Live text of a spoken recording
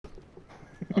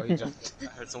Oh, he jumped. I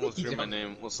heard someone scream my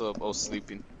name. What's up? I was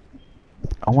sleeping.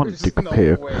 I want to There's take a no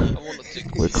pic way. I want to take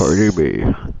a with pic Cardi B.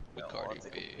 with Cardi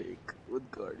B.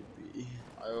 With Cardi B.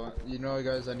 You know,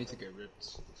 guys, I need to get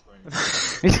ripped.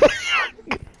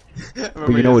 But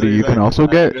you know what you can also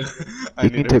get? You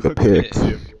can take a pic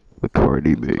gym. with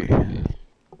Cardi B.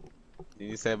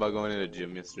 You said about going to the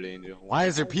gym yesterday, Angel. Why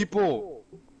is there people?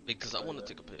 Because I want to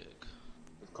take a pic.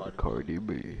 With Cardi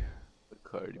B. With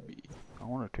Cardi B. I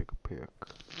want to take a pic.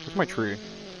 Where's my tree?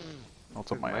 Oh,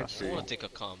 it's on my My ass. tree. I want to take a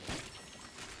cum.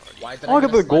 Why did Oh, look I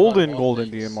at get a the sniper on all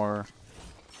golden things? DMR.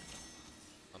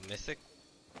 A mythic?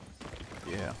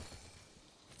 Yeah.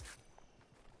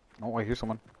 Oh, I hear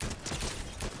someone.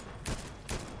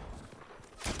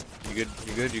 You good?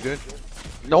 You good? You good?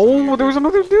 No, there was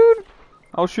another dude!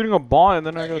 I was shooting a bot and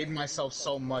then I I got... hate myself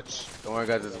so much. Don't worry,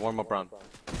 guys. It's warm up round.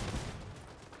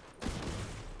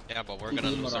 Yeah, but we're gonna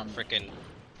lose our freaking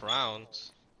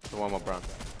rounds. It's a warm up round.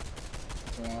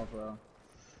 Come on, bro.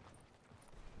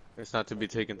 It's not to be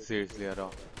taken seriously at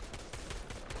all.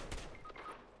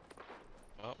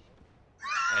 Well,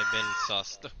 I've been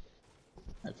sussed.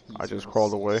 I just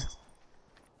crawled away.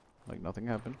 Like nothing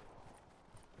happened.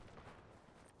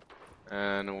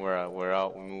 And we're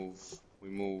out. We move. We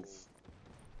move.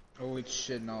 Holy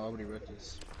shit, no, I already read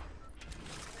this.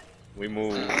 We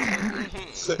move.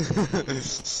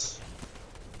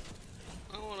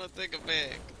 I wanna take a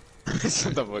pic.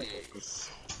 Shut the fuck.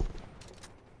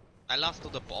 I lost to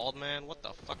the bald man. What the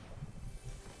fuck?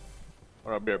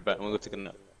 Alright, I'll be right back. I'm gonna go take a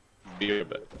nap. Be right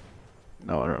back.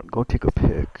 No, go take a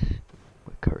pic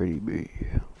with Cardi B.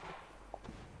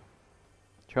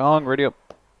 Chong, ready up.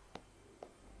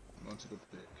 I'm going to go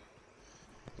pick.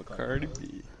 With Cardi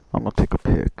B. I'm gonna take a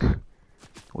pic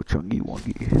with Chungy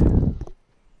Wungy.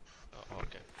 Oh,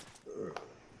 okay.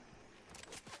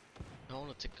 I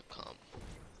wanna take a cum.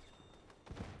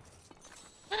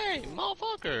 Hey,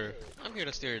 motherfucker! I'm here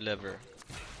to steer your liver.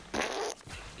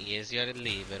 Easier to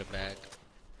leave it back.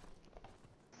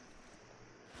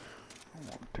 I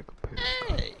wanna take a pic.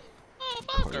 Hey,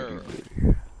 Cardi motherfucker!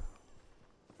 B.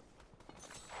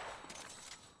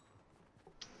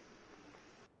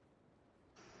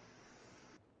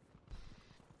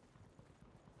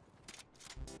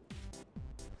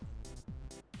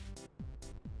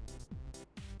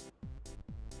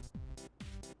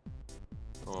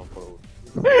 Oh, bro.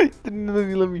 Didn't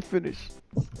let me finish.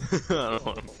 I don't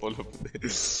want to follow up with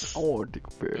this. I wanna take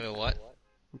a pic Wait, what?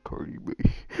 with Cardi B.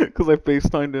 Cause I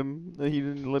FaceTimed him and he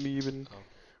didn't let me even...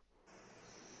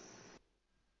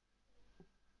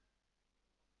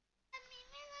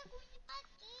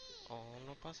 Oh. Oh,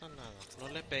 no pasa nada. No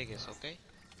le pegues, ¿ok?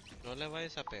 No le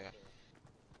vayas a pegar.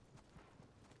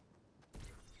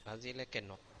 Más dile que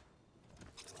no.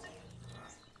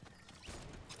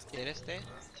 ¿Quieres té?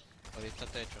 Ahorita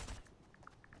te echo.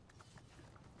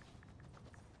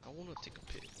 I wanna take a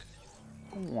pic.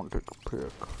 I wanna take a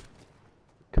pic.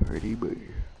 Cardi B.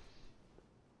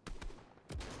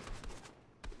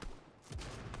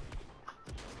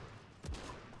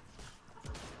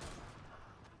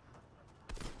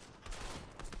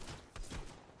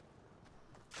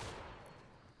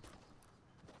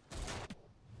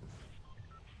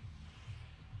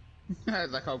 I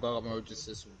like how Gargamel just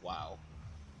says, wow.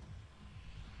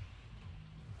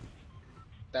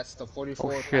 That's the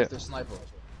 44 Oh, shit. Panther Sniper.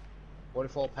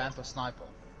 44 Panther Sniper.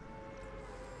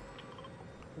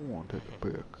 I wanna take a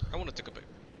pic. I wanna take a pic.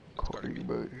 It's Cardi Cardi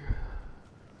B.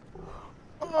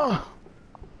 B.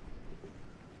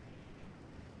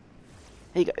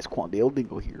 Hey guys, Quandale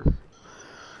Dingo here.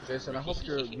 Jason, I hope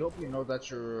you know that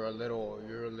you're a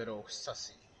little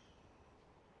sussy.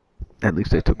 At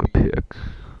least I took a pic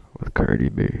with Cardi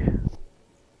B.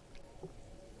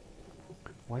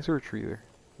 Why is there a tree there?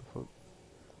 The fuck?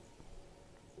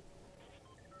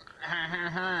 Ha ha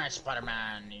ha,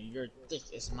 Spider-Man, your dick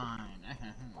is mine.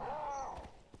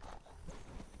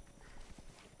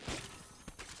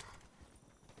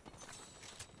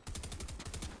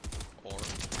 Or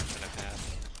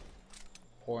 1.5.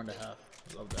 4.5.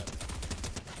 Love that.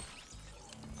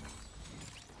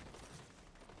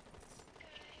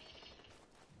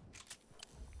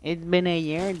 It's been a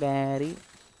year, Daddy.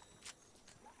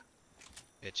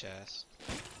 Bitch ass.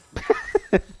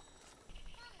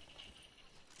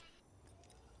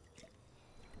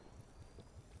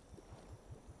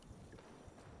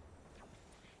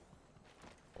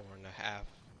 Four and a half.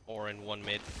 4 and 1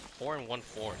 mid. 4 and 1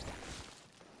 fourth.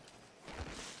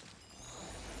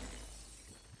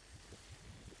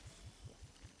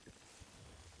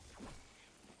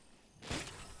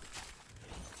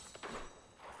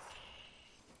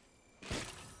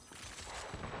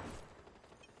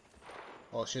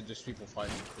 Oh shit, there's people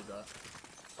fighting. I forgot.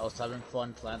 I was having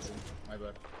fun planting. My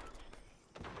bad.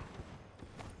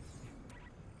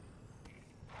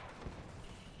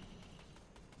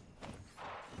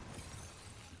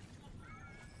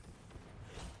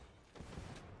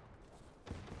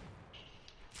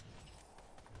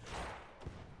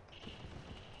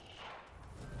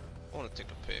 I wanna take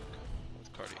a pic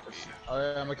with Cardi B.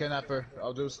 I'm a kidnapper.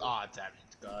 I'll do. Ah, damn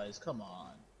it, guys. Come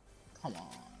on. Come on.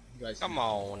 You guys. Come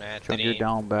on, Chunk, Anthony. you're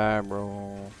down bad,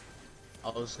 bro. I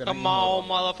was gonna Come on,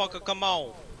 motherfucker, come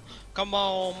on. Come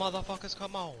on, motherfuckers,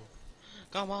 come on.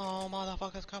 Come on,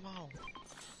 motherfuckers, come on.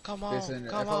 Come on, Listen,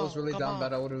 come if I was on, really come down on.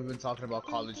 bad, I would have been talking about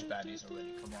college baddies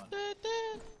already. Come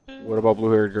on. What about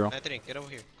blue-haired girl? Anthony, get over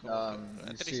here. Come on. You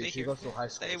Anthony, see, stay she here. goes to high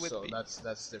Stay school, with so me.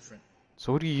 that's different.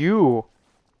 So do you.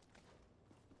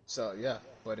 So yeah,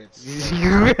 but it's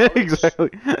Exactly.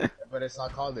 but it's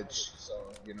not college, so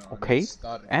you know. Okay, It's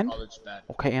not and? college bad.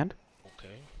 Okay, and?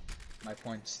 Okay. My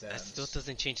point That still stands.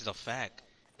 doesn't change the fact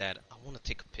that I want to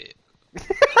take a pic.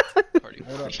 Cardi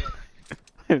Hold up. B.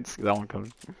 I didn't see that one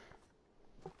coming.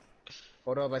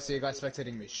 Hold up, I see a guy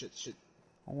spectating me. Shit, shit.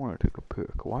 I want to take a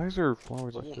pic. Why is there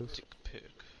flowers I like want to this? take a pic.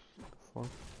 Fuck.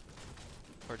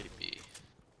 Cardi B.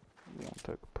 I want to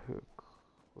take a pic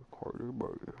with Cardi B.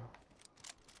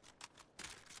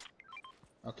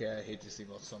 Okay, I hate this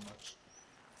evil so much.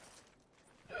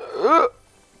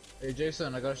 Hey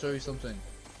Jason, I gotta show you something.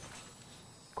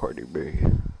 Cardi B.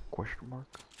 Question mark.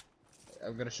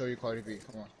 I'm gonna show you Cardi B.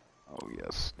 Come on. Oh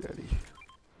yes, daddy.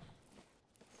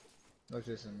 Look,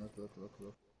 Jason. Look.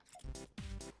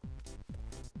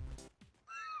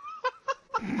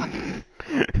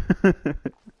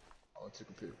 I'll take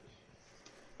a pic.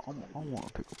 I want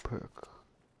to take a pic.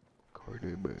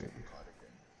 Cardi B.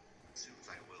 Soon as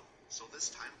I will. So this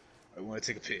time, I want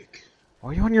to take a pic.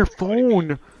 Why are you on your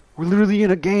phone? We're literally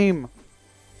in a game.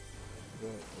 Good.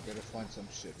 I gotta find some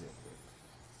shit real quick.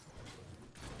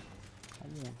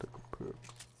 I want to take a pic.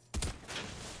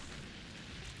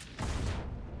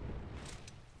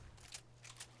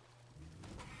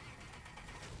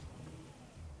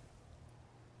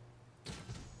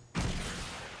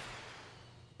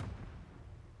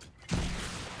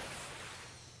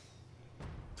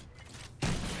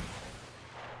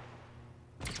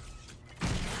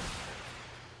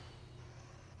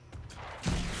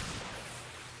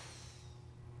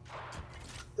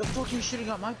 The fuck you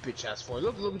shitting on my bitch ass for?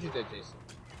 Look what you did, Jason.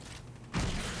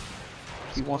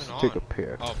 He wants to going take on? a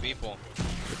pic Oh, people.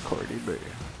 with Cardi B.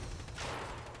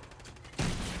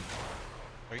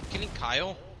 Are you kidding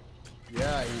Kyle?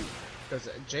 Yeah, because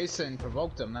Jason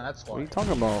provoked him. That's What are why. you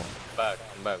talking about?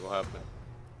 I'm back. What happened?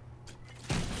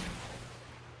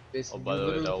 Jason, Oh, by you the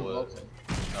way, literally that provoked was him.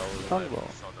 that was Talk my about.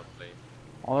 piece on the plane.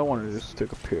 All I wanted is to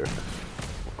take a pic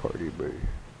with Cardi B.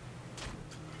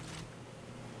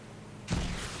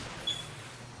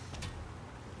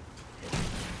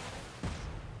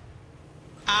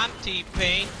 I'm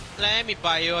T-Pain. Let me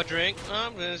buy you a drink.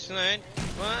 I'm just saying.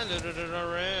 Why do do do do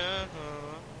around?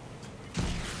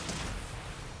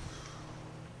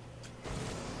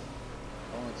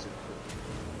 I want to take a pic.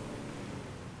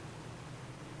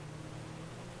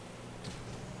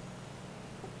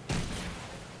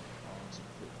 I want to take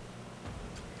a pic.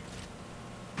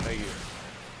 Thank you.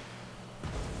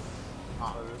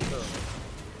 Ah,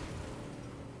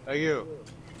 Thank you.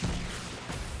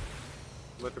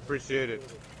 Much appreciated.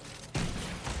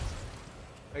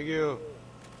 Thank you.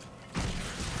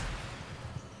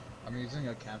 I'm using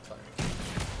a campfire.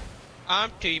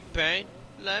 I'm T-Pain.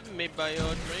 Let me buy you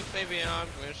a drink, baby. I'm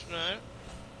just saying.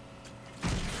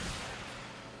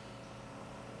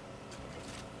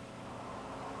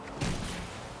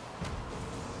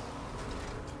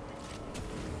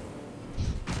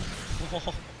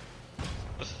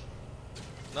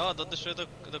 No, don't destroy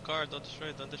the car. Don't destroy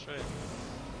it. Don't destroy it.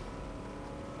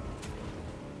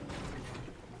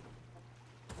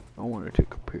 I want to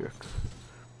take a pic.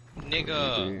 Nigga.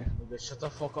 Okay, shut the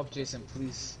fuck up, Jason,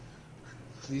 please.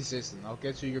 Please, Jason. I'll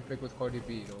get you your pick with Cardi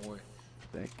B. Don't worry.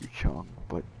 Thank you, Chung,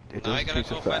 but it Now I doesn't gotta change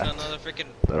the go find fact another freaking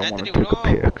that I want Anthony. to take a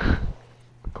No. pic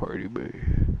with Cardi B.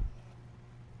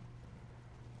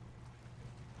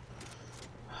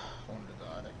 I want to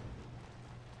die.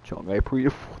 Chung, I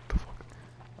appreciate what the fuck.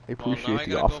 I Well, now appreciate I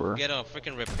the gotta offer. go get a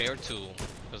freaking repair tool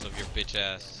because of your bitch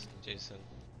ass, Jason.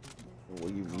 What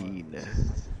do you mean?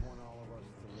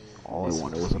 All I Jason,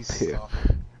 wanted was a please pic stop.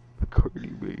 with Cardi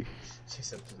B.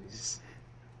 Jason, please.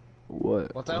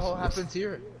 What? What the hell happened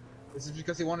here? Is it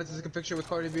because he wanted to take a picture with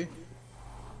Cardi B?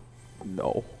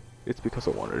 No, it's because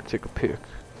I wanted to take a pic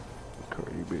with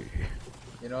Cardi B.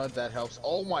 You know what? That helps.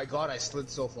 Oh my god, I slid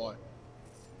so far.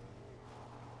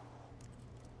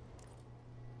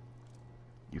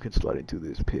 You can slide into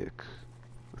this pic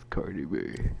with Cardi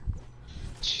B.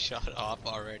 Shut up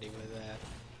already with that.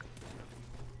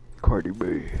 Cardi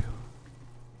B.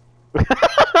 Fuck,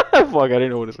 I didn't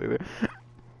know what to say there.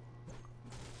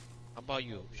 How about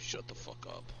you? Shut the fuck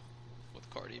up with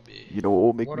Cardi B. You know what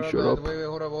will make What me up, shut man? up? Wait,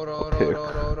 hold up, hold on, A hold on, pic hold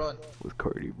on, hold on. with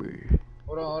Cardi B.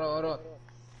 Hold on, hold on, hold on.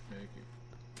 Thank you.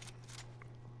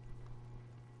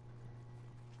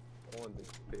 I want this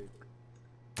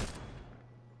pig.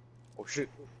 Oh shit.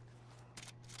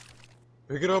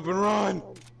 Pick it up and run!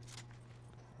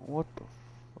 What the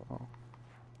fuck?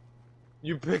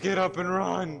 You pick it up and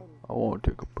run! I want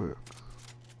to take a pic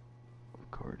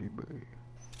with Cardi B.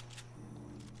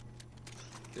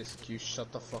 This Q,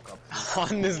 shut the fuck up.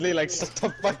 Honestly, like, shut the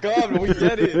fuck up, we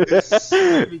get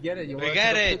it! We get it. You We wanna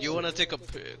get take a it. picture? You wanna take a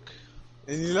pic?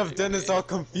 And you left Dennis all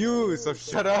confused, so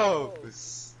shut up!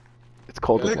 It's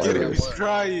called a Look at him, virus. he's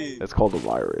trying! It's called a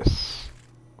virus.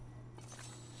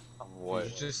 Of You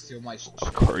what? just steal my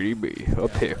Of Cardi B. A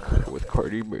pic with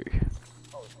Cardi B.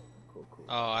 Cool, cool.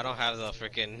 Oh, I don't have the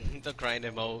freaking the grind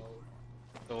emote.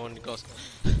 The one that goes.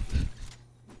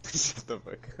 Shut the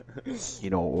fuck up. You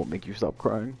know what will make you stop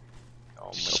crying? Oh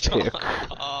my Shut pic.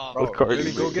 up. With Cardi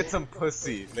Really, go B. get some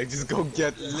pussy. Like, just go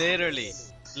get.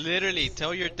 Literally,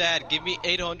 tell your dad, give me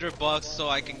 $800 so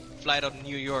I can fly to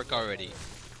New York already.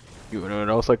 You know what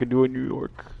else I could do in New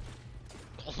York?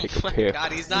 Oh Take a my pic.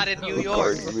 god, he's not in New With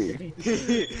York. Cardi B.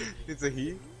 It's a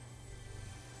he?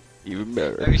 Even I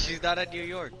better. mean, she's not in New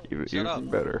York. Even Shut up.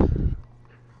 better.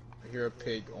 I hear a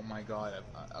pig. Oh my god,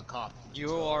 a cop.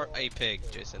 You are a pig,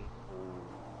 Jason.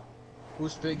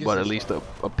 Whose pig is But this at least one?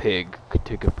 a pig could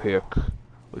take a pic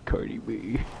with Cardi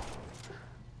B.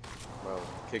 Bro,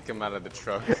 kick him out of the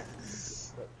truck.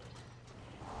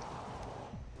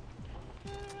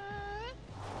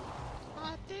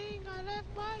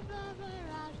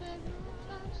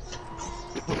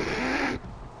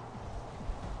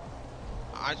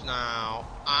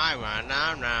 I run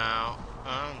now.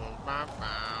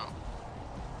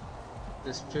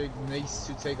 This pig needs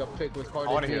to take a pic with Cardi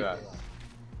I wanna B. hear that.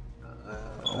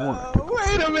 I want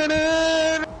Wait a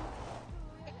minute!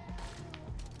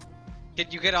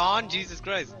 Can you get on? Jesus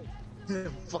Christ.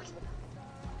 Fuck.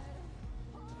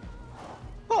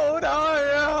 Hold on,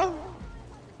 yeah.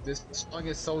 This song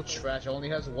is so trash. It only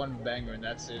has one banger and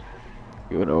that's it.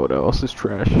 You know what else is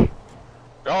trash?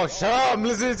 Oh, shut up! I'm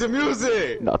listening to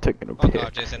music! Not taking a Fuck pic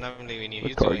off, Jason. I'm leaving you. with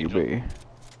You too, Cardi Angel. B.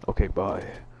 Okay, bye.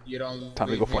 You don't Time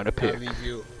to leave go me, find a I pic. leave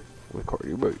you. With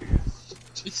Cardi B.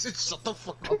 Jesus, shut the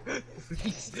fuck up.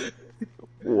 Please.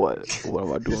 What? What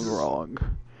am I doing wrong?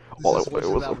 This All I is wanted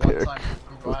worse was than a that one pic time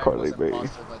with Ryan Cardi was B.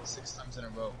 imposter like 6 times in a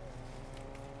row.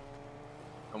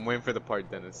 I'm waiting for the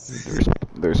part, Dennis.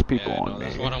 There's people Yeah, I know, on me.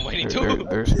 that's what I'm waiting There- to.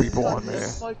 there's people on me.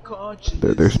 My conscience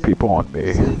There's people on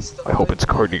me. says I hope it's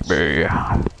Cardi B.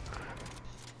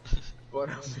 But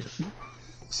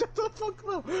shut the fuck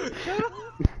up. Shut up.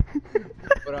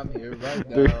 But I'm here right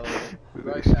now.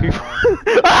 Right There's people.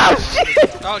 now. Ah,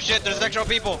 shit! Oh shit, there's extra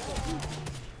people.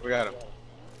 We got him.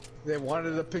 They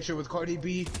wanted a picture with Cardi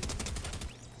B.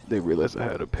 They realized I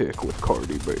had a pic with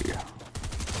Cardi B.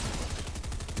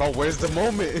 But where's the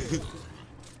moment?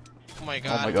 Oh my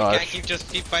god, we gosh. can't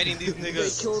just keep fighting these They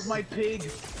niggas. killed my pig.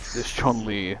 This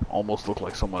Chun-Li almost looked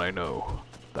like someone I know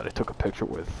that I took a picture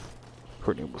with.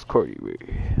 Her name was Cardi B.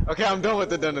 Okay, I'm done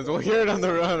with it, Dennis. We'll hear it on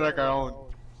the run like our own.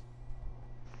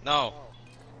 No.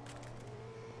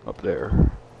 Up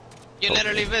there. You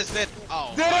literally missed it.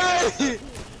 Oh. Did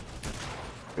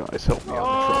Guys, help me out Oh,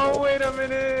 in trouble. wait a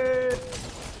minute!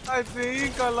 I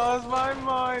think I lost my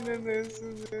mind in this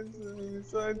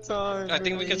time. I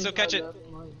think we can still catch it.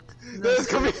 Dennis,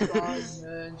 come here!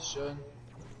 Dimension.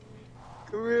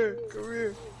 Come here, come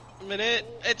here. Minute.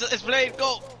 It's Blade.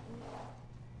 Go.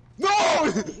 No!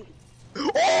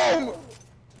 Oh!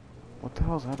 What the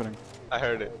hell's happening? I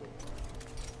heard it.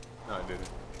 No, I didn't.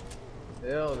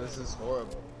 Ew, this is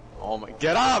horrible. Oh my,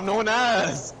 get up! No one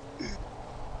asked!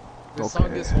 This song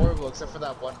Okay. is horrible except for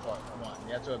that one part. Come on,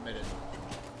 you have to admit it.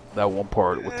 That one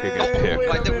part with taking a Hey, pic wait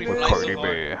Why did we with fly Cardi so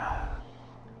B.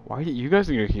 Why you guys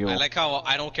need to heal? I like how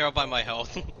I don't care about my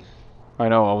health. I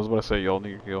know, I was about to say y'all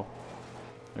need to heal.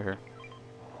 Here.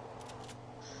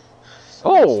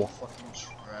 Oh! Fucking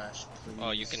trash, please.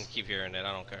 Oh, you can keep hearing it.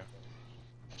 I don't care.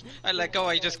 I like how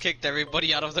I just kicked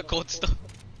everybody out of the cold stuff.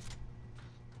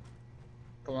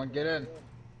 Come on, get in.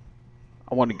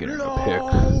 I want to get in a pic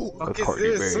Fuck with is Cardi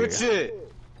this? B. Switch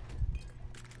it!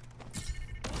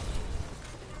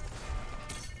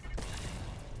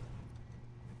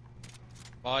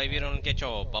 Boy, if you don't get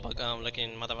your bubblegum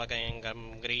looking motherfucking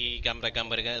gumgri gumba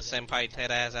gumba senpai head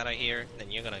ass out of here,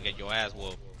 then you're gonna get your ass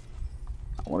whooped.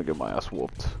 I want to get my ass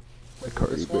whooped by Wait,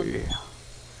 Cardi this one? B.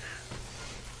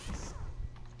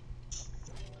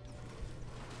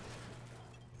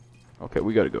 Okay,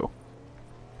 we gotta go.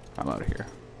 I'm out of here.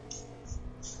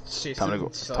 Time to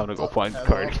go. Shut Time to go the find hell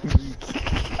Cardi.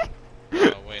 up.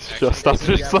 Oh, wait, Just actually, stop!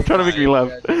 Jason, Just stop trying to make me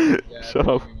laugh. yeah, Shut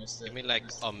up. we missed it. give me like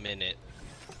a minute.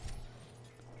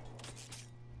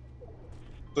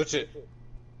 Switch it.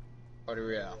 Cardi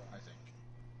Real, I think.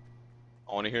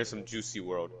 I want to hear some Juicy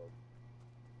World.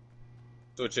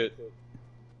 Switch it.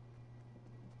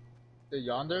 The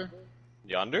Yonder?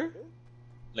 Yonder?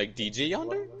 Like DJ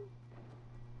Yonder?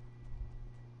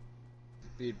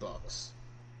 Beatbox.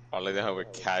 I like that how we're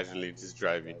casually just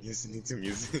driving, listening to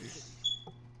music.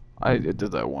 I did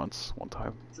that one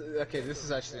time. Okay, this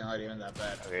is actually not even that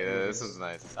bad. Okay, this is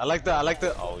nice. I like the.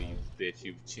 Oh, you bitch!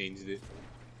 You've changed it.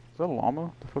 Is that a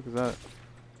llama? The fuck is that?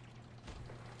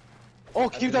 Oh,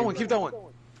 keep that one. Keep that one.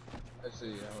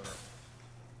 Actually, yeah, hold up.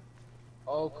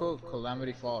 Oh, cool.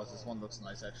 Calamity Falls. This one looks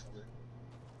nice, actually.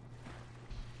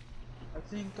 I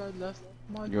think I left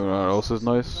my. You know what else is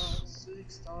nice?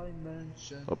 Sixth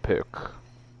dimension. A pic.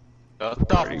 Shut the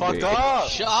Cardi fuck B. up!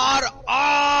 Shut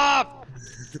up!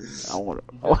 I want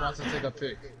He just wants to take a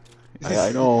pic.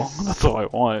 I know. That's all I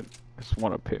want. I just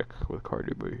want a pic with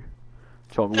Cardi B.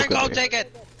 Tell me, Then look go at me. take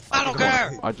it! I don't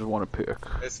care! I just want a pic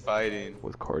It's fighting.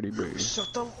 with Cardi B.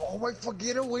 Shut the. Oh my fuck!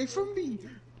 Get away from me!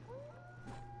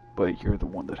 But you're the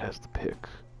one that has the pic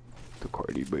to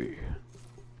Cardi B.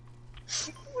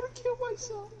 I wanna kill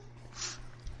myself.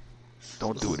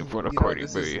 Don't do it in front of You know, Cardi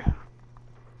this B. is-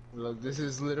 Look, this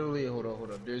is literally. Hold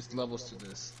on. There's levels to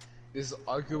this. This is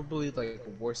arguably like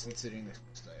worse than sitting next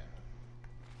to Diana.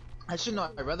 Actually, no.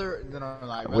 I'd rather. No.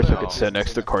 I wish I could sit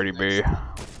next to Cardi B.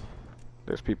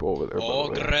 There's people over there. Oh,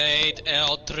 by the way. great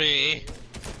L3.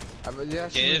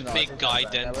 Give me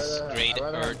guidance, great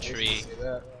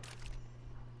L3.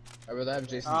 I'd rather have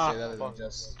Jason Ah, say that than fuck.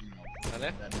 just, you know,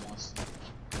 Vale. that monster.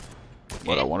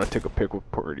 But I want to take a pic with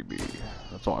Cardi B.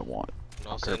 That's all I want.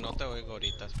 No sé, no te oigo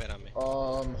ahorita, espérame.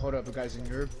 Hold up, guys. In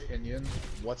your opinion,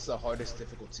 what's the hardest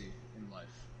difficulty in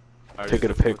life?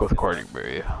 Taking a pic with Cardi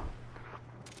B.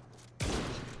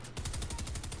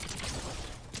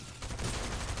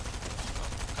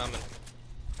 Coming.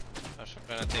 I was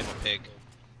trying to tame a pig.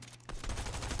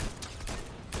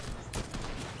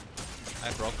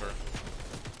 I broke her.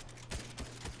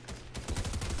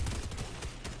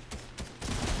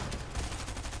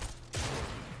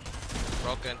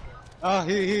 Broken. Ah,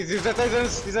 he's right there,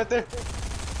 Dennis. He's right there.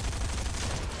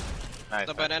 Nice.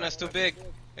 The banana's too big.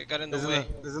 It got in the way.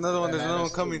 There's another one. There's another one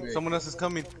Banana's too coming. big. Someone else is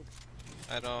coming.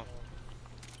 I know.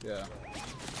 Yeah.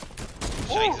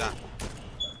 Scheiße.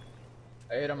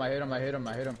 I hit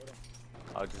him.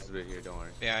 I'll just wait here. Don't worry.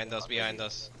 Behind us, behind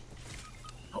us.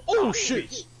 Oh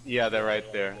shit! Yeah, they're right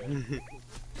there.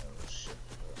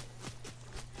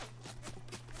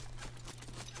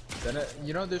 Then,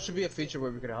 you know, there should be a feature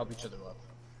where we could help each other up.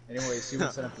 Anyways,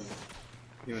 human centipede.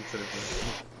 Even to the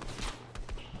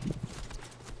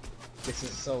This is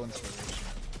so inspirational.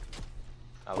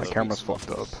 My camera's fucked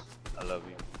up. I love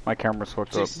you. My camera's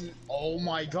fucked up. Jason, oh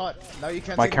my god. Now you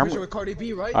can't My take a camera- picture with Cardi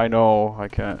B, right? I know. I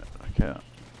can't.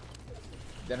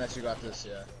 Dennis, you got this,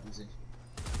 yeah. Easy.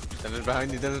 Dennis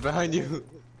behind you. Dennis behind you.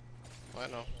 I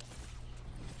know.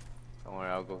 Don't worry,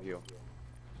 I'll go heal.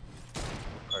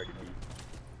 Cardi B.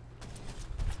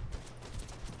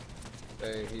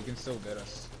 Hey, he can still get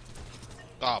us.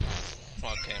 Oh,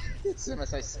 okay. As soon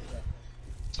as I say that.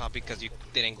 It's not because you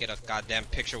didn't get a goddamn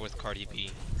picture with Cardi B.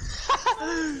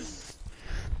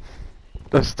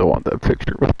 I still want that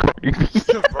picture with Cardi B.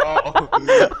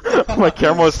 Bro. My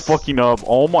camera was fucking up.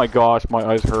 Oh my gosh, my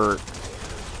eyes hurt.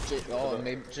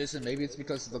 Maybe, Jason, maybe it's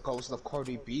because of the ghost of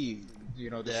Cardi B, you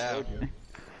know, Yeah. destroyed you.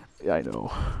 Yeah, I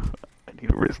know. I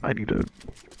need a wrist. I need to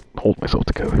hold myself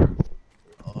together.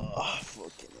 Oh,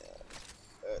 fucking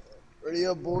hell. Ready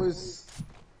up, boys.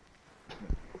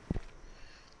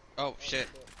 Oh shit.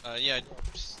 Yeah,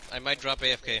 I might drop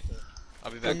AFK.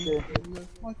 I'll be back.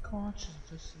 My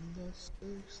consciousness in the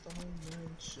sixth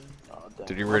dimension.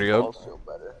 Did you ready up?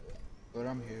 But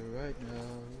I'm here right now.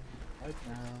 Right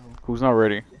now. Who's not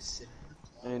ready?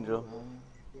 Angel.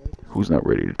 Who's not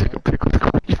ready to take a pic with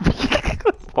Cardi B?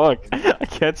 Fuck. I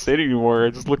can't say it anymore. I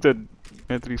just looked at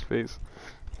Anthony's face.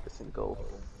 Listen, go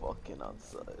fucking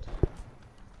outside.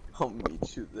 I'll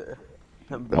meet you there.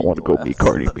 I want to go meet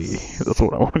Cardi B. That's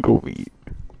what I want to go meet.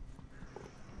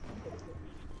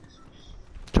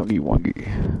 Chungy Wungy.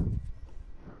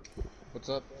 What's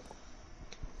up?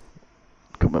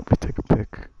 Come up and take a pic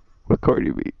with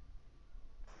Cardi B.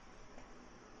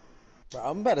 Bro,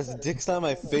 I'm about to dick slam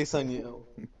my face on you.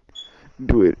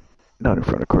 Do it. Not in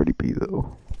front of Cardi B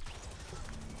though.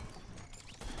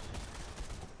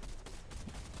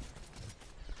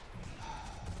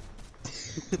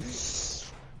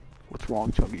 What's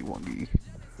wrong, Chuggy Wungy?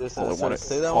 Listen, All I wanted-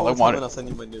 say that all I one more time wanted- and I'll send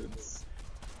you my nudes.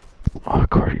 Ah,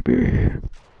 Cardi B.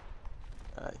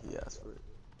 He asked for it.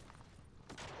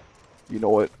 You know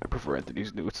what? I prefer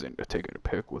Anthony's nudes than taking a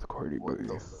pic with Cardi B. What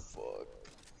the fuck?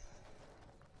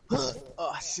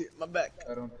 Oh shit, my back.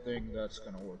 I don't think that's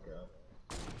gonna work out.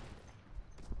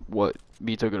 What?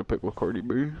 Me taking a pic with Cardi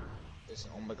B?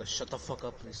 Listen, oh my god, shut the fuck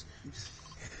up, please.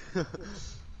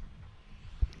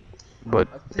 But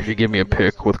if you give me a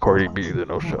pic with Cardi B, then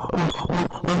I'll shut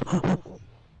up.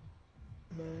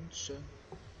 Mention.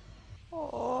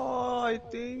 Oh, I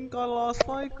think I lost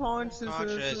my consciousness.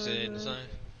 Consciousness.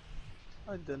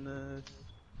 I didn't.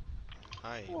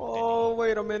 Hi. Oh,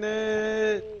 wait a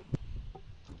minute.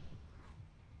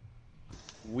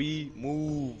 We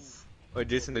move. Oh,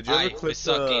 Jason, did you ever I've been clip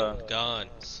sucking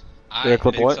guns. Yeah, I've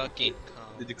clip been what? sucking Did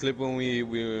cum. you clip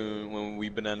when we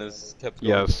bananas kept going?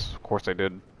 Yes, of course I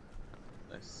did.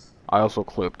 Nice. I also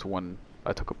clipped when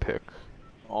I took a pic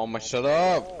Oh my, shut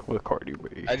up. with Cardi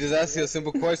B. I just asked you a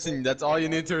simple question. That's all you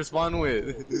need to respond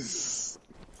with.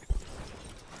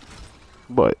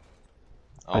 But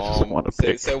I just want a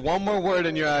pic say one more word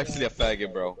and you're actually a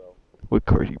faggot, bro. with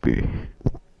Cardi B.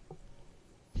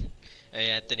 Hey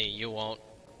Anthony, you want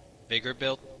bigger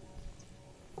build?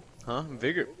 Huh?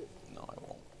 Vigor? No, I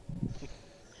won't.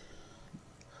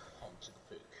 I'll take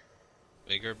a pic.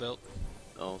 Bigger build?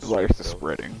 Oh, Life is bro.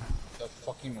 spreading. The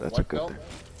fucking That's a what good belt? thing.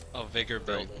 A vigor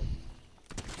build.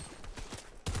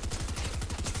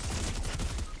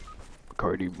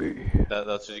 Cardi B. That's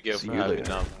what you get See for you having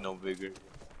later. no vigor.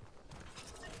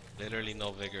 Literally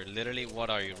no vigor. Literally, what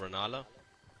are you, Ronaldo?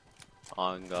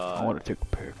 On I God. want to take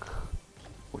a pic.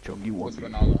 Which one you want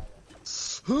With me?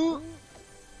 Ronaldo.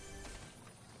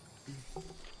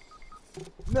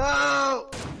 No!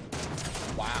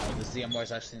 Wow, the ZMR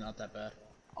is actually not that bad.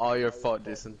 All your fault,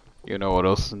 Jason. You know what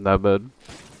else is in that bed?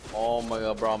 Oh my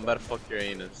God, bro, I'm about to fuck your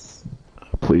anus.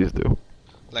 Please do.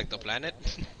 Like the planet?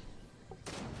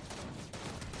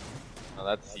 Now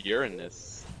that's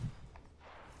Uranus.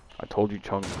 I told you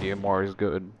Chung's DMR is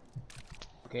good.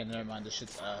 Okay, never mind, this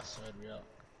shit's ass, so I'd be out.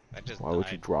 I just Why would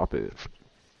you died. drop it?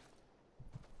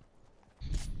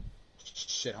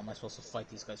 Shit, how am I supposed to fight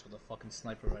these guys with a fucking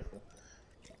sniper rifle?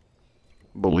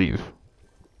 Believe.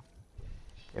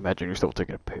 Imagine yourself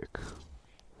taking a pic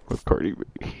with Cardi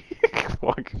B.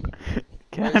 Fuck.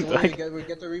 Can't Wait, I? we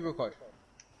get the Reaver card.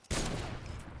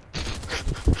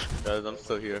 Guys, I'm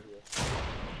still here.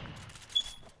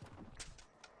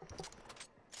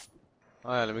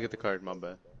 Alright, let me get the card, my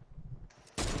bad.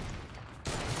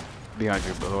 Behind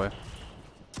you, by the way.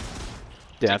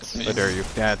 Dance. I dare you.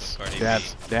 Dance. Cardi B.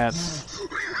 Dance. Dance.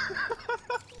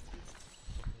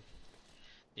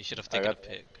 You should have taken a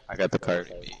pic. I got the card.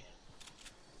 Cardi B.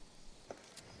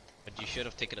 But you should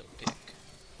have taken a pic.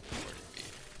 Cardi B.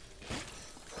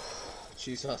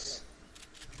 Jesus.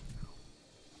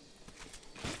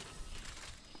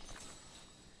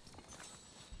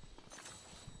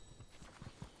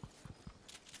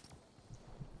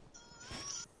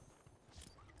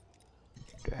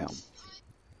 Damn.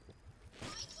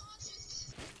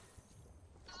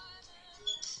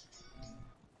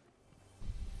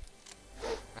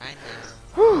 Right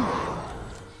now.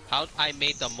 How I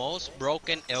made the most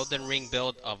broken Elden Ring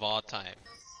build of all time.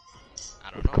 I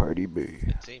don't With know. Cardi B.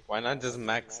 Let's see. Why not just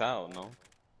max out, no?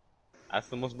 That's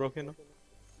the most broken, no?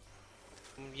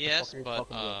 Yes, fuck are you but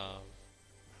talking about?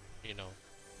 you know.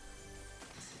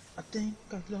 I think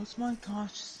I lost my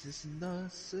consciousness in the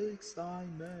sixth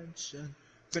dimension.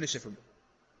 Finish it for me.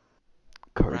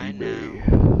 Cardi Right B.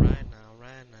 now. Right now.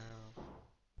 Right now.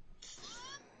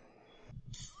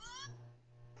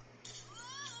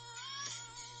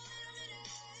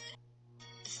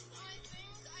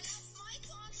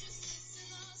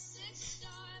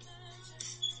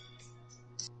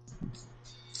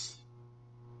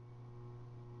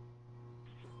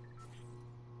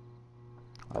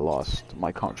 I lost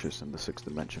my conscious in the sixth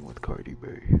dimension with Cardi B.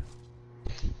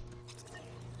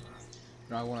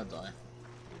 No, I wanna die.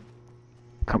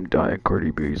 Come die in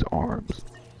Cardi B's arms.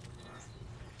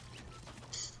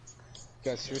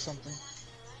 You guys hear something?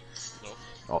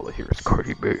 All I hear is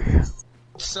Cardi B.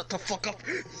 Shut the fuck up!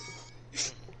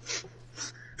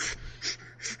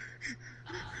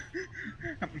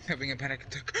 I'm having a panic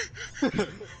attack.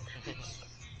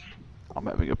 I'm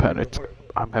having a panic.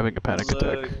 I'm having a panic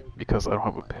attack because I don't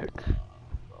have a pick.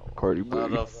 Cardi B. I'm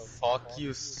gonna fuck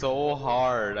you so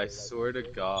hard, I swear to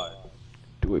God.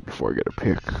 Do it before I get a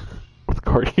pick with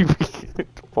Cardi B.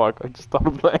 Fuck! I just thought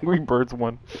of the Angry Birds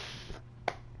one.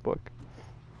 Fuck.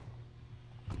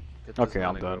 Get this Okay, man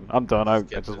I'm a done. girl- I'm done. I get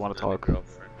just this want to man a talk.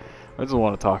 girlfriend. I just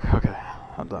want to talk. Okay,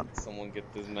 I'm done. Someone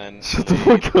get this man. Shut the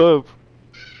laid. fuck up.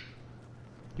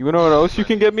 You know what else you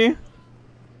can get me?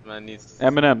 Man needs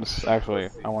M&M's, actually.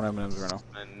 I want M&M's right now.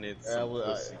 Man needs Yeah, some well,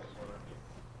 pussy.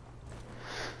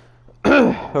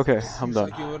 Okay, I'm Seems done.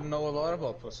 like you wouldn't know a lot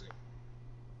about pussy.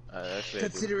 Actually, I do.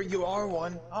 Considering you are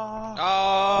one.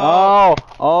 Oh!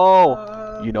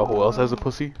 Oh! You know who else has a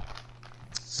pussy?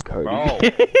 Cardi. Fuck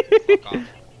off.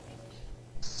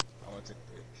 I want to take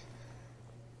a pic.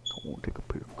 I won't take a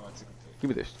pic. I want to take a pic. Give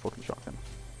me this fucking shotgun.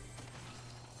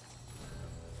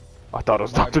 I thought it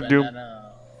was Dr. Doom.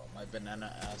 My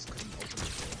banana ass couldn't open the door.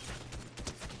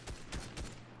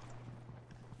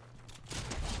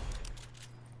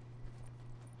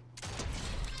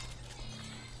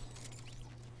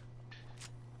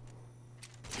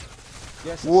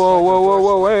 Yes, Whoa, whoa, whoa,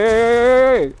 whoa, hey, hey,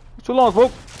 hey, hey! What's too long,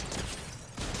 folks?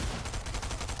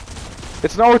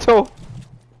 It's Naruto!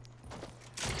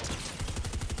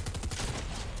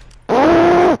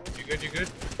 You good? You good?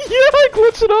 Yeah, I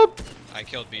glitched it up! I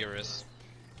killed Beerus.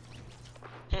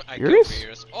 I Beerus? killed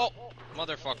Beerus. Oh!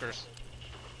 Motherfuckers.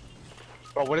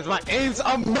 Bro, what is my aim's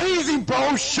amazing,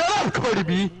 bro? Shut up, Cardi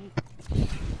B.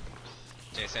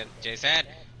 Jason!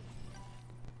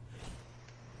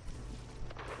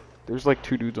 There's like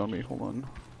 2 dudes on me, hold on.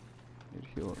 Need to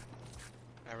heal up.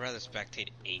 I'd rather spectate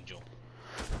Angel.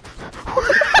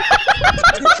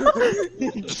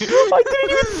 I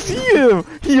didn't even see him!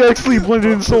 He actually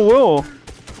blended in so well!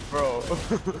 Bro.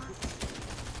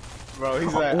 Bro,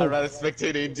 he's like, I'd rather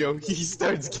spectate Angel. He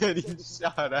starts getting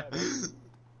shot at.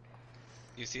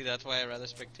 You see, that's why I'd rather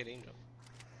spectate Angel.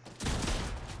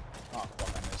 Oh, fuck,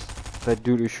 I missed. That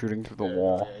dude is shooting through the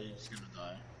wall. Yeah, you're just gonna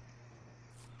die.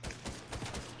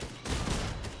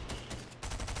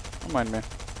 Don't mind me.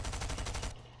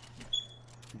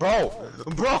 Bro!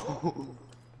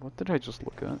 What did I just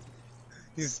look at?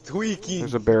 He's tweaking.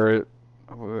 There's a Barrett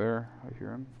over there. I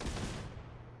hear him.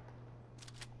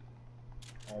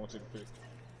 I want to take a pic.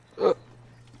 Uh,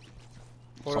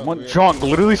 Hold Someone up, junk!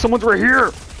 Literally, someone's right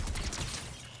here!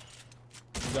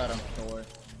 You got him, don't worry.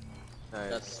 Nice.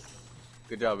 That's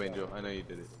Good job, Angel. I know you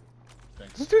did it. Did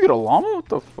this thanks. dude get a llama? What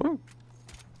the fuck?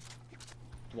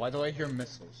 Why do I hear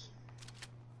missiles?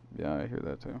 Yeah, I hear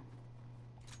that too.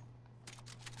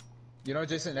 You know,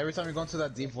 Jason, every time you go into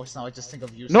that deep voice now, I just think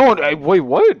of you. No, wait,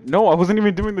 what? No, I wasn't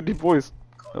even doing the deep voice.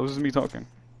 That was just me talking.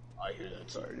 I hear that.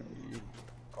 Sorry.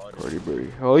 Cardi B.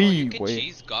 Oh, you Hey, can wait.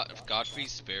 cheese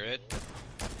Godfrey's spirit.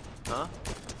 Huh?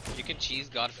 You can cheese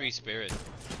Godfrey's spirit.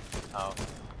 How?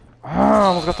 Ah,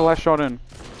 almost got the last shot in.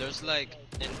 There's like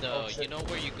in the you know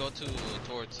where you go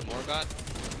towards Morgoth?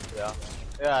 Yeah.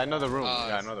 Yeah, I know the room. Uh,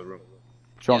 Yeah, I know the room.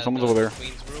 Sean, Yeah, someone's the over there.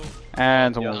 Queen's room.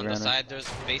 And Yeah, someone's On the behind it. side, there's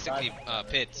basically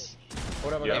pits.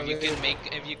 Whatever. Yeah.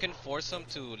 If you can force them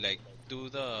to like do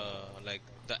the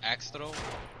axe throw,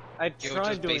 I You would tried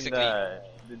just doing basically- that.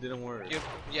 It didn't work.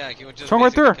 he would just Sean, right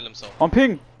basically there. kill himself. On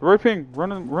ping. Right ping.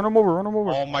 Run him over. Run him over.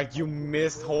 Oh my, you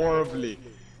missed horribly.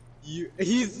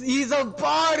 He's a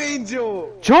bot,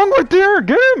 Angel. John, right there.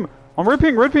 Get him. I'm right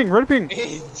ping. Right ping. Right ping.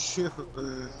 Angel.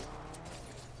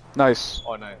 Nice.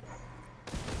 Oh, nice.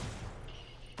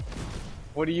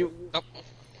 What do you? Oh,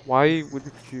 Why would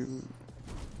you?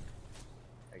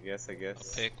 I guess. a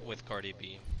pick with Cardi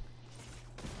B.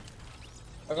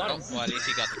 I got him. Well, at least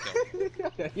he got the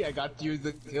kill. Yeah, I got you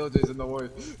the kill, Jason. No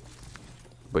worries.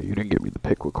 But you didn't give me the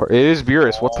pick with It is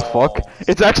Beerus. What the fuck? Oh.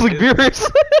 It's actually Beerus.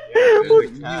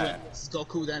 It's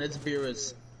Goku, then it's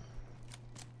Beerus.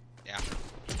 Yeah.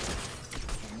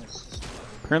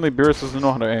 Apparently Beerus doesn't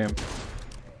know how to aim.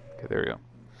 Okay, there you go.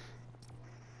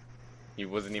 He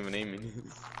wasn't even aiming.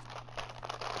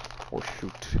 Oh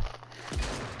shoot.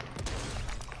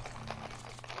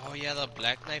 Oh yeah, the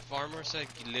Black Knife armor set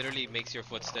literally makes your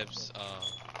footsteps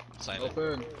silent.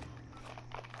 Open.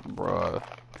 Bruh.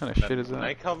 What kind of shit is that?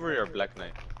 Night cavalry or black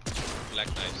knight? Black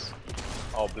Knives.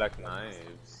 Oh, black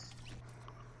knives.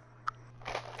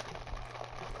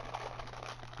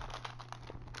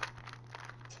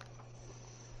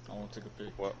 I won't take a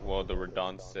pic. Well, the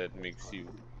Radon set makes you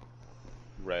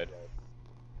red.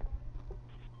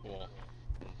 Cool.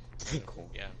 Cool.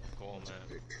 Yeah, cool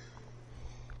man.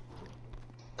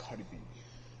 Cardi B.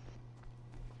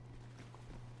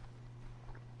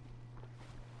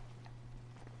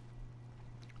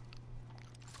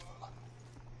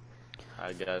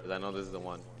 Alright guys, I know this is the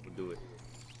one. We'll do it.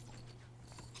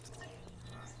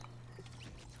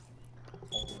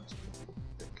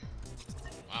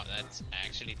 Wow, that's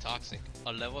actually toxic.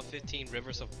 A level 15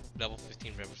 Rivers of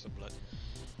Blood.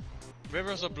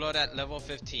 Rivers of Blood at level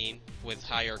 15 with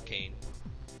high arcane.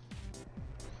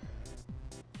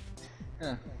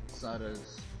 It's not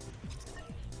as.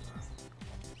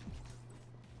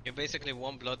 You're basically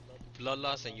one blood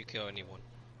loss and you kill anyone.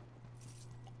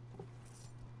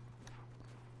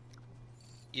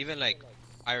 Even like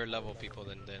higher level people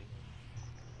than then.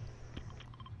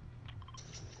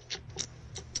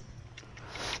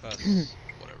 Cause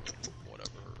whatever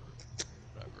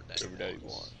daddy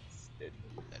wants.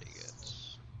 Daddy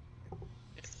gets.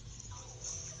 Yeah.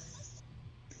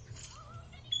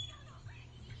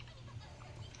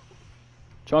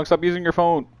 Chunk, stop using your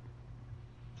phone.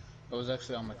 It was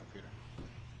actually on my computer.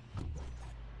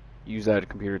 Use that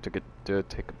computer to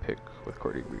take a pic with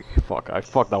Cardi B. Fuck, I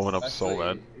fucked that one up so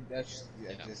bad. That's,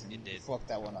 yeah, Yeah, just, you did. fuck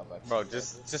that one up. Actually. Bro,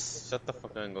 just shut the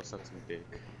fuck up and go suck some dick.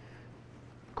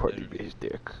 Cardi B's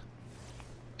dick.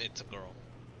 It's a girl.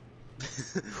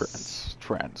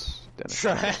 Trans. Dennis.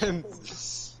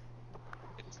 Trans.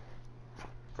 It's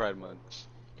Pride Month.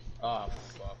 Oh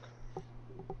fuck.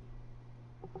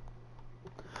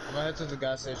 I'm gonna head to the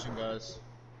gas station, guys.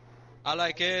 I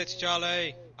like it,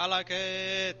 Charlie. I like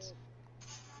it.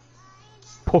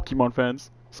 Pokemon fans.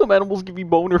 Some animals give me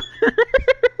boner.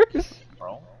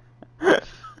 Bro.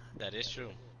 That is true.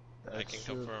 I can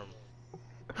true. confirm.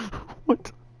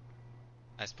 What?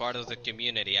 As part of the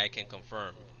community, I can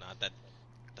confirm. Not that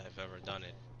I've ever done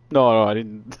it. No, I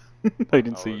didn't. I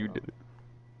didn't say Oh, you no. did it.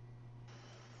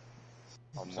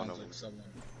 I'm one Sounds of like them. someone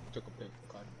took a pic of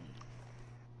Cardi B.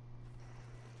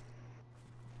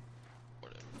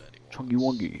 Whatever daddy wants. Chungy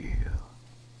Wungy.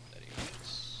 Daddy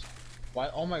wants. Why?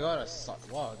 Oh my god, a sock.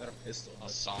 Wow, I got a pistol. A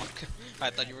sock? I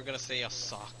thought you were gonna say a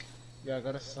sock. Yeah, I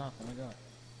got a sock. Oh my god.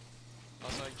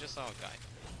 Also, I just saw a guy.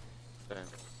 Damn.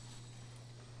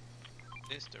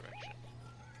 This direction.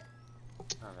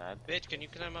 Not that. Bitch, can you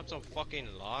climb up some fucking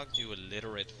logs, you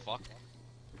illiterate fuck?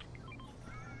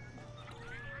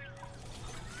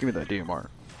 Give me that DMR.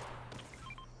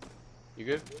 You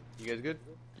good? You guys good?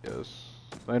 Yes.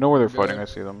 I know where they're fighting. Good. I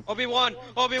see them. Obi-Wan!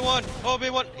 Obi-Wan!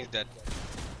 Obi-Wan! He's dead.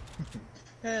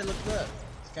 Hey, look at that.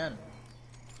 It's cannon.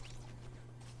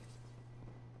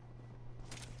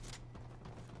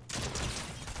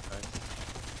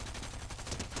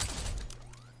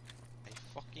 A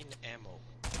fucking ammo.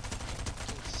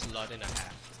 Fucking slut and a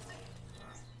half.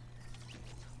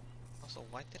 Also,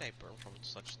 why did I burn from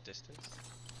such distance?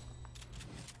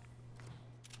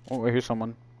 Oh, I hear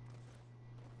someone.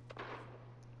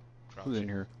 Who's in Crouching.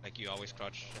 here? Like you always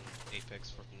crouch in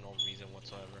Apex for no reason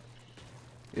whatsoever.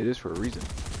 It is for a reason.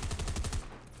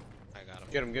 I got him.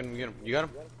 Get him, get him, get him. You got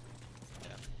him?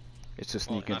 It's to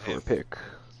sneak in not for a him. pic.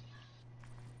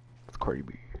 With Cardi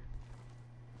B.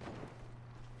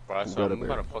 Bro, Who so got I'm it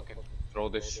gonna fucking throw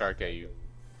this shark at you.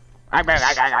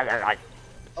 It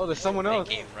Oh, there's someone else.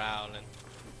 They came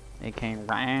rowling. came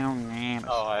round.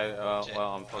 Oh, Shit.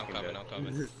 well, I'm fucking coming, dead. I'm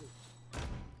coming.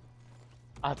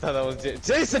 I thought that was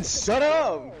Jason, shut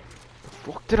up!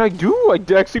 What did I do?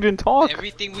 I actually didn't talk.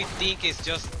 Everything we think is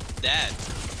just that.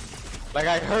 Like,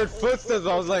 I heard footsteps,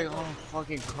 I was like, oh,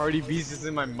 fucking Cardi B's just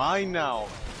in my mind now.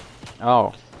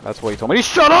 Oh, that's why you told me.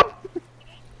 Shut up!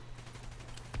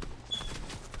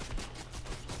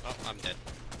 Oh, I'm dead.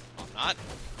 I'm not.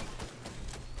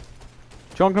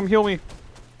 John, come heal me.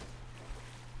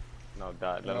 No,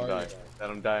 die, let Oh, him die. yeah. Let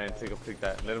him die and take a pic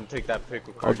that. Let him take that pic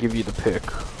with I'll Cardi. give you the pic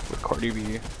with Cardi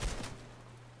B.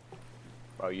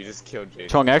 Bro, you just killed Jason.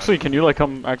 Chung, actually, can you like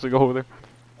come actually go over there?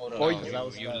 Hold on. Oh,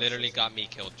 You literally got me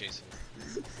killed, Jason.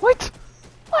 What?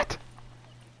 What?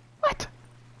 What?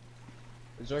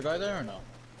 Is there a guy there or no?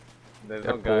 There's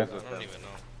They're no guys cool. with I don't them. even know.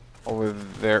 Over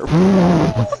there.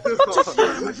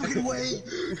 My fucking way!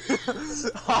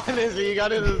 Honestly, you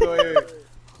got in his way.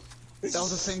 That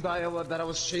was the same guy that I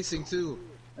was chasing too.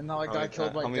 And now I How got many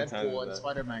killed by how many times Deadpool is and that?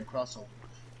 Spider-Man crossover.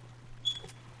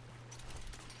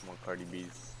 Come on, Cardi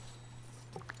B's.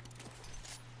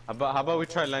 How about we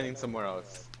try landing somewhere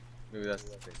else? Maybe that's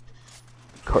the thing.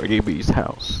 Cardi B's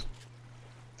house.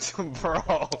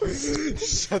 Bro,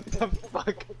 shut the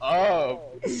fuck up.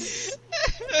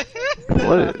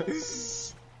 What?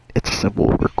 It's a simple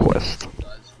request.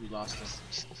 Guys, we lost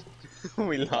him.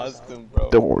 We lost him, bro.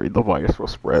 Don't worry, the virus will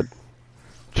spread.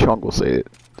 Chung will say it.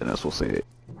 Dennis will say it.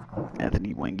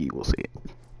 Anthony Wengi will say it.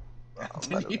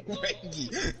 Anthony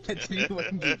Wengi. Anthony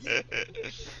Wengi.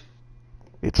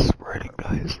 It's spreading,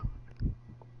 guys.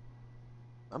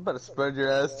 I'm about to spread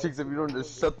your ass cheeks if you don't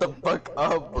just shut the fuck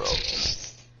up, bro.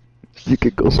 You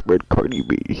can go spread Cardi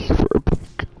B for a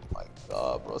pic. My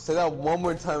god, bro. Say that one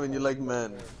more time and you're like,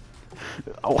 man.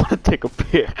 I want to take a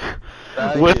pic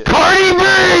Faggot. with Cardi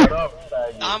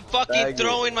B! I'm fucking Faggot.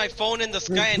 throwing my phone in the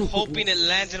sky and hoping it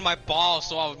lands in my balls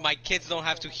so my kids don't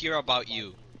have to hear about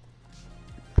you.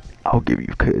 I'll give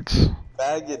you kids.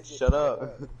 Faggot, shut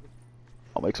up.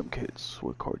 I'll make some kids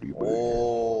with Cardi B.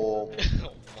 Oh,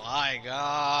 Oh my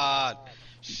god.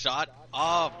 Shut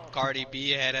up, Cardi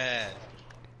B head ass.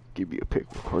 Give me a pic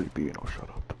with Cardi B and I'll shut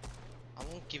up. I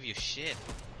won't give you shit.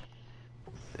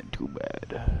 Then too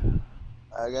bad.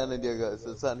 I got an idea, guys.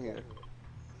 Let's land here.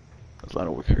 Let's land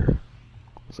over here.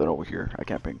 Let's land over here. I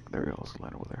can't ping. There we go. Let's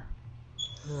land over there.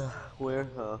 Where?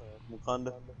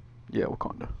 Wakanda? Yeah,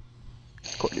 Wakanda.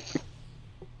 Cardi B.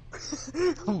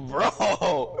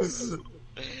 Bro!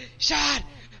 Shut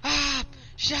up!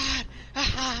 Shut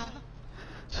up!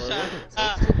 Shut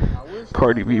up!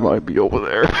 Cardi B might be over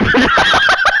there.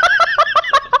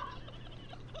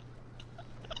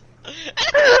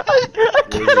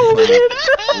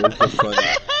 Where's the fun?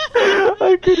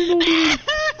 I couldn't hold it.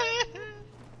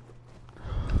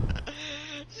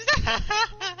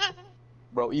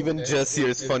 Bro, even Jess here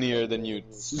is funnier than you.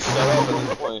 Shut up at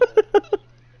this point.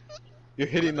 You're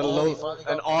hitting a low,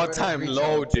 an all-time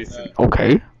low, Jason.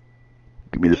 Okay.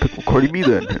 Give me the pic with Cardi B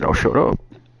then, and I'll shut up.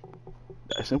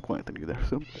 That's simple, Anthony. That's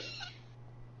simple.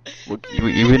 Look,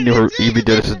 even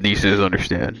Dennis's nieces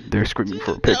understand. They're screaming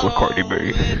for a pic with Cardi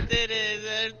B. Man,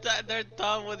 they're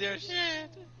done with your shit.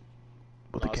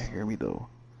 But they can't hear me though.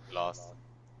 Lost.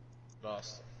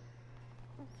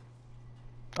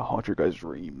 I'll haunt your guys'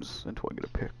 dreams until I get a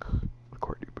pic with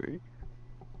Cardi B.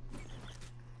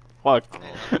 Fuck.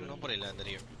 Hey, nobody landed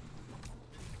here.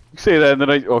 You say that and then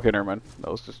okay, never mind. That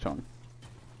was just tongue.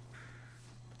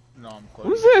 No, I'm Cardi.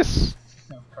 Who's this?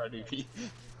 Cardi B.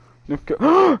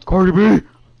 Cardi B!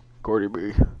 Cardi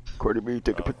B. Cardi B,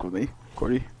 take a pic with me.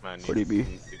 Cardi. Man Cardi B.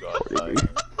 needs to go Cardi outside.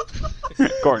 B.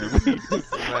 Cardi B.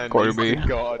 Man Cardi needs B. to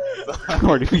go outside.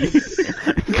 Cardi B.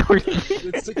 Cardi B.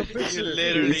 Let's take a picture. You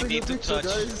literally Let's take need a to picture, touch.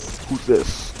 guys. Who's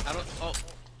this? I don't. Oh,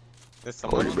 There's I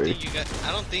someone. don't Cardi B. think you got.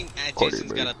 I don't think Cardi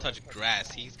Jason's B. gotta touch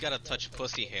grass. He's gotta touch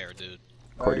pussy hair, dude.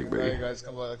 Cardi Alright, B. alright, guys,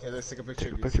 come on. Okay, let's take a picture.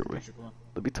 Take a Let's picture with me. Come on.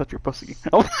 Let me touch your pussy.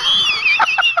 Oh.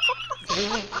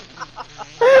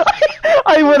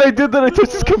 When I did that, I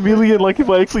touched this chameleon like if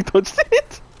I actually touched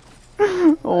it.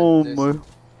 Oh my.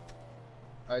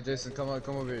 Alright, Jason, come on,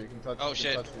 come over here. You can touch. Oh, you can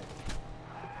shit. touch me.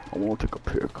 I want to take a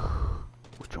pic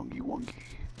with Chungy Wungy.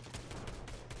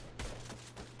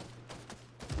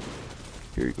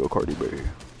 Here you go, Cardi B.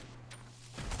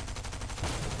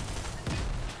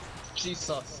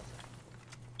 Jesus.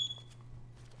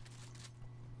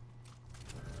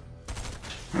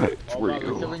 It's Oh god, we're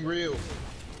real. killing Ryu.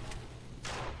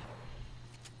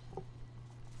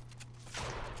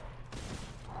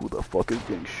 Who the fuck is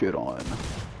getting shit on? I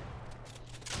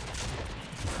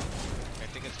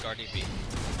think it's Cardi B.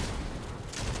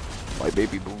 My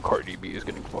baby boo Cardi B is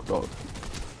getting fucked up.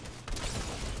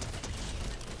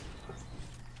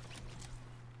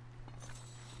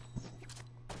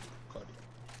 Cardi.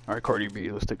 Alright, Cardi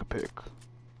B, let's take a pic.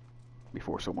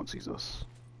 Before someone sees us.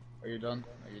 Are you done?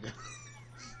 Are you done?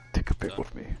 Take a pic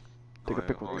with me. Take a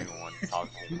pic I with me. don't even want to talk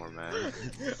anymore, man.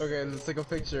 Okay, let's take a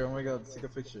picture. Oh my god, let's take a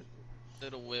picture.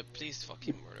 Little whip, please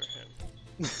fucking murder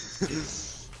him.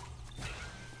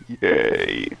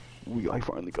 Yay! I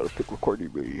finally got a pic with Cardi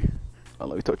B.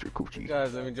 Let me touch your coochie.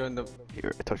 Guys, let me join the.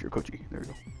 Here, I touch your coochie. There you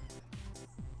go.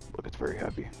 Look, it's very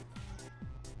happy.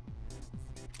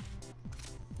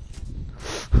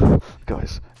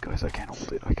 Guys, I can't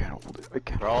hold it. I can't hold it. I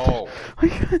can't. Bro. I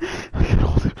can't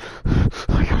hold it.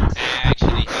 I can't. I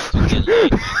actually have to get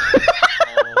laid.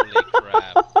 Holy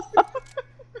crap.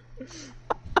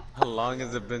 How long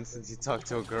has it been since you talked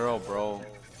to a girl, bro?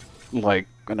 Like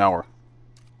an hour.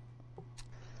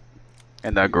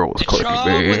 And that girl was Shut up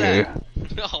Cardi with B. that.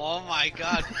 Oh my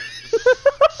god.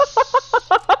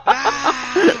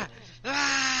 Ah!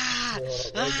 Ah!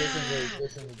 Alright,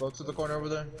 Jason, go to the corner over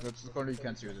there. Go to the corner. You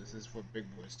can't hear this. This is for big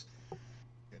boys.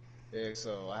 Okay,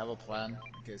 so I have a plan.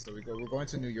 Okay, so we're going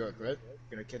to New York, right?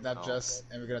 We're gonna kidnap Jess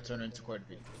and we're gonna turn her into Cardi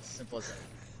B. Simple as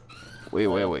that.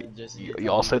 Wait. Jason,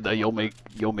 Y'all said that you'll make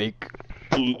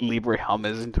Libre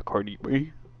Helmes into Cardi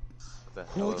B.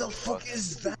 Who the fuck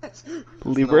is that?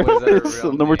 Libre No, is that a Helmes,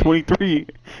 real number name? 23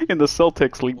 in the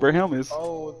Celtics. Libre Helmes.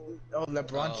 Oh,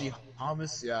 LeBron James.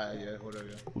 Yeah, hold on.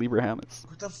 Yeah. Libre Helmes.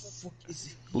 What the fuck is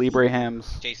he? Libre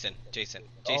Hams. Jason,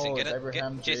 Oh, get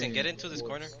Abraham it. Jason, get James. into this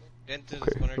corner. Get into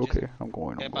this corner, Okay, Jason. I'm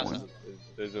going. ¿Qué pasa?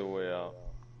 There's a way out.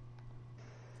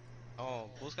 Oh,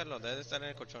 búscalo, debe estar en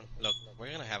el colchón. Look,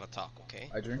 we're gonna have a talk, okay?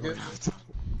 I drink it.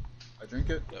 I drink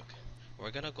it. Look,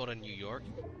 we're gonna go to New York,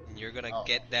 and you're gonna Oh.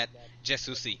 get that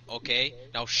Jesusi, okay?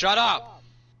 Now shut up!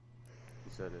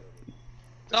 You said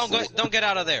it. Don't get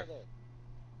out of there.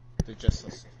 They just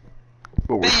us.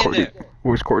 But where's Stay in Cardi? there.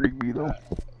 Where's Cardi B though?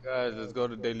 Guys, let's go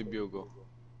to Daily Bugle.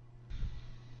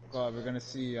 God, we're gonna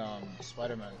see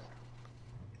Spider-Man.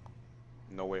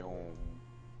 No Way Home.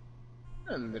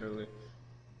 Literally.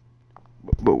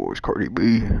 But where's Cardi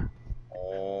B?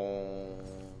 Oh.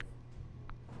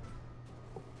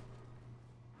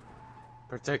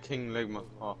 Protect King Ligma.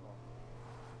 Oh.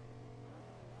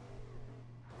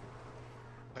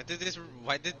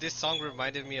 Why did this song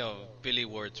reminded me of Billy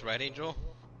Ward's, right, Angel?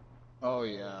 Oh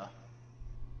yeah.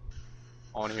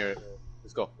 I wanna hear it.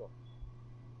 Let's go.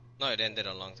 No, it ended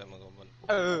a long time ago, but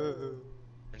We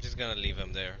we're just gonna leave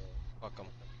him there. Fuck him.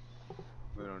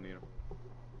 don't need him.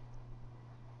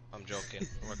 I'm joking.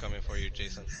 We're coming for you,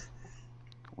 Jason.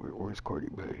 Where's Cardi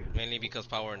B? Mainly because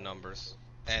power in numbers.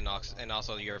 And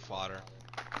also your father.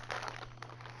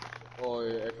 Oh,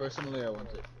 yeah, personally, I want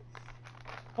it.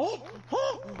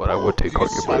 But I would take You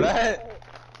Cardi saw B. that?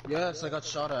 Yes, I got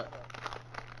shot at.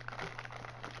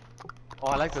 Oh,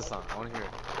 I like this song. I wanna hear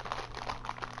it.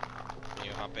 Can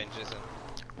you hop in, Jason?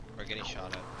 We're getting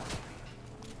shot at.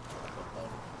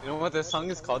 You know what this song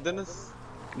is called, Dennis?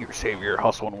 Your savior,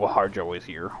 Hustle and Waharjo is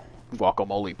here.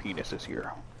 Guacamole penis is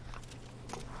here.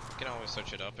 You can always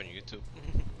search it up on YouTube.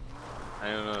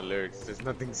 I don't know the lyrics. There's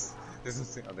nothing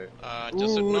on there.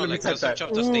 Just Ooh, no, let me like type just search that.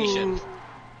 up the station. Ooh.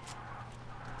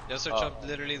 Just search up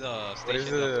literally the What station.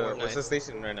 is of it? Fortnite. What's the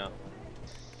station right now?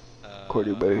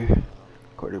 Cardi B.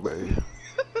 Cardi B. I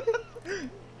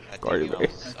think Cardi it B.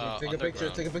 was, Take a picture.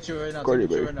 Underground. Take a picture right now. Cardi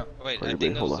Take a picture B. right now. Wait, Cardi I B,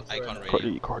 think it hold was on. Icon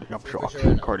Radio. Cardi, I'm shocked. right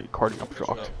now. Cardi, I'm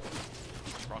shocked.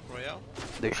 Rock Royale?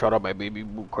 They shot at my baby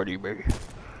boo, Cardi B.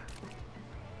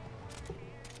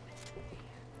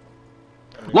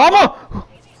 Llama!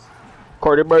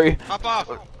 Cardi B. Hop off!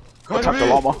 Attack the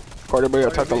llama. Cardi B,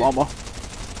 attack the llama.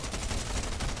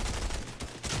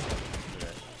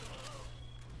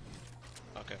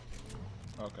 Okay.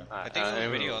 Okay. I think it was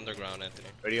Radio Underground, Anthony.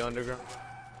 Radio Underground?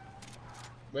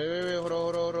 Wait, hold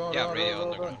on. Yeah, Radio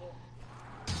Underground.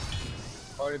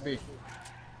 Cardi B.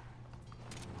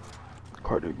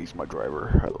 Cardi B's my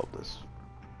driver. I love this.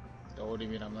 Oh, what do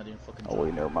you mean? I'm not even fucking. Oh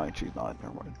wait, never mind. She's not.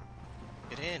 Never mind.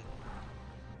 Get in.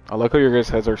 I like how your guys'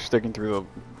 heads are sticking through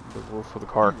the roof of the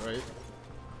car. Right.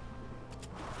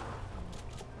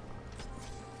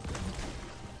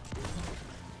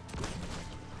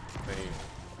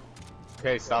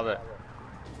 Okay, stop it.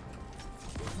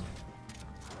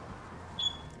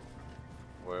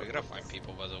 We're gonna find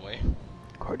people, by the way.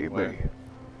 Cardi B. Where?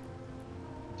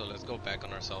 So let's go back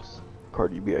on ourselves.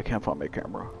 Cardi B. I can't find my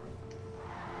camera.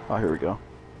 Oh, here we go.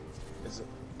 Is it?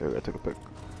 There, I took a pic.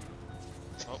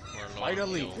 Oh, we're low on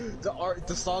Finally, fuel.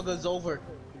 the saga is over.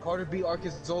 Cardi B arc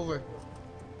is over.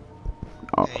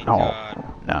 Oh, Thank no. God.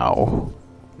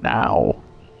 Now.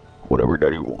 Whatever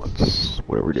daddy wants.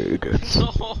 Whatever daddy gets.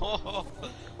 No!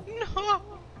 No!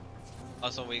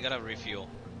 Also, we gotta refuel.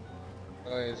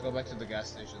 Okay, let's go back to the gas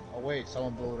station. Oh wait,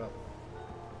 someone blew it up.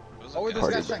 It was Oh wait, okay.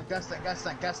 there's Cardi gas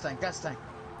tank.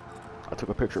 I took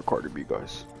a picture of Cardi B,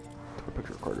 guys. Took a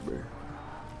picture of Cardi B.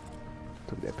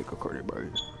 Took that pic of Cardi B.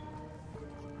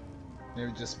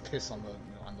 Maybe just piss on the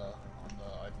item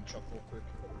truck real quick.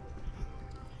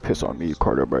 Piss on me,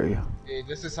 Cardi B. Hey,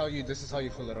 this is how you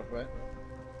fill it up, right?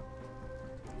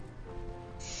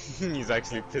 He's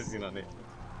actually pissing on it.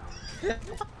 It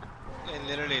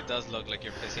literally does look like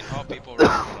you're pissing. Oh, people right in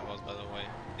front of us, by the way.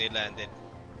 They landed.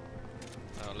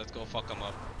 Let's go fuck them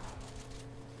up.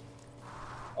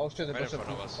 Oh shit, the Right in bunch of front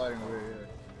of people us. fighting over here.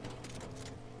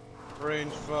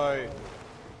 Range fight.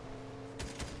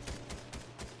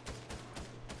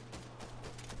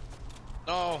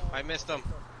 No, I missed them.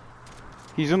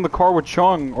 He's in the car with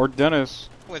Chung or Dennis.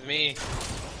 With me.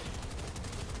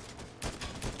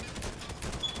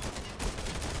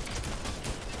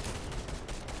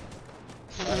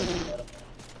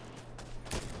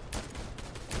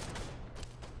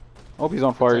 Oh, he's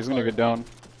on fire. He's gonna get down.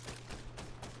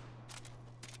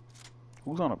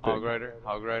 Who's on a pig?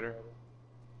 Hog Rider.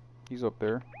 He's up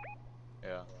there.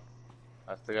 Yeah.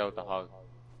 That's the guy with the hog.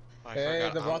 I Hey,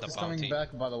 forgot the I'm rock the is coming bounty.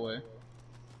 back, by the way.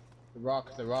 The rock.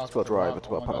 It's about drive, it's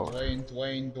about power.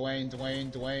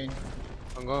 Dwayne.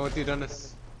 I'm going with you,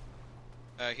 Dennis.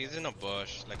 He's in a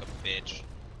bush, like a bitch.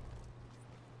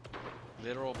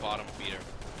 Literal bottom feeder.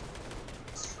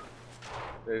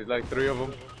 There's like 3 of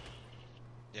them.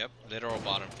 Yep, literal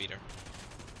bottom feeder.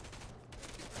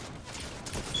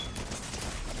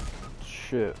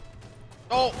 Shit.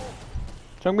 Oh!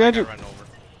 Chung behind I you. ran over.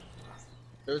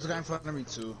 There's a guy in front of me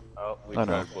too. Oh, we I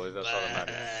know. tried, boys. That's all that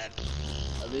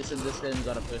matters. At least in this game, you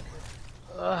gotta pick.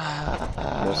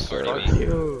 Yes, sir. Cardi B.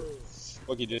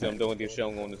 Fuck you, Jason. I'm done with your shit.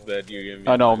 I'm going to bed. You're giving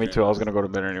me I know, me too. I was gonna go to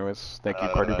bed anyways. Thank you,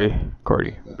 Cardi B.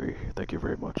 Cardi B. Thank you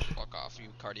very much. Fuck off, you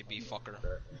Cardi B fucker.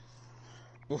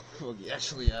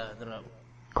 Actually, yeah, gonna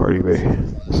Cardi B.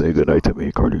 Say goodnight to me,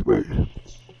 Cardi B. get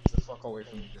the fuck away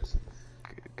from me, this.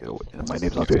 My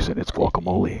name's not Jason. It's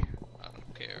guacamole. I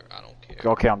don't care. I don't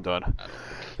care. Okay, I'm done. I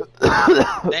don't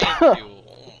care. Thank you.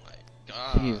 Oh my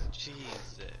god.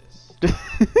 Jesus.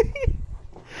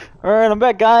 Alright, I'm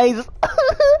back, guys.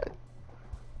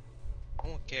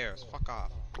 No one cares. Fuck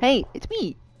off. Hey, it's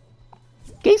me.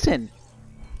 Jason.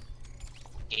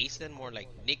 Jason, more like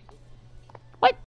Nick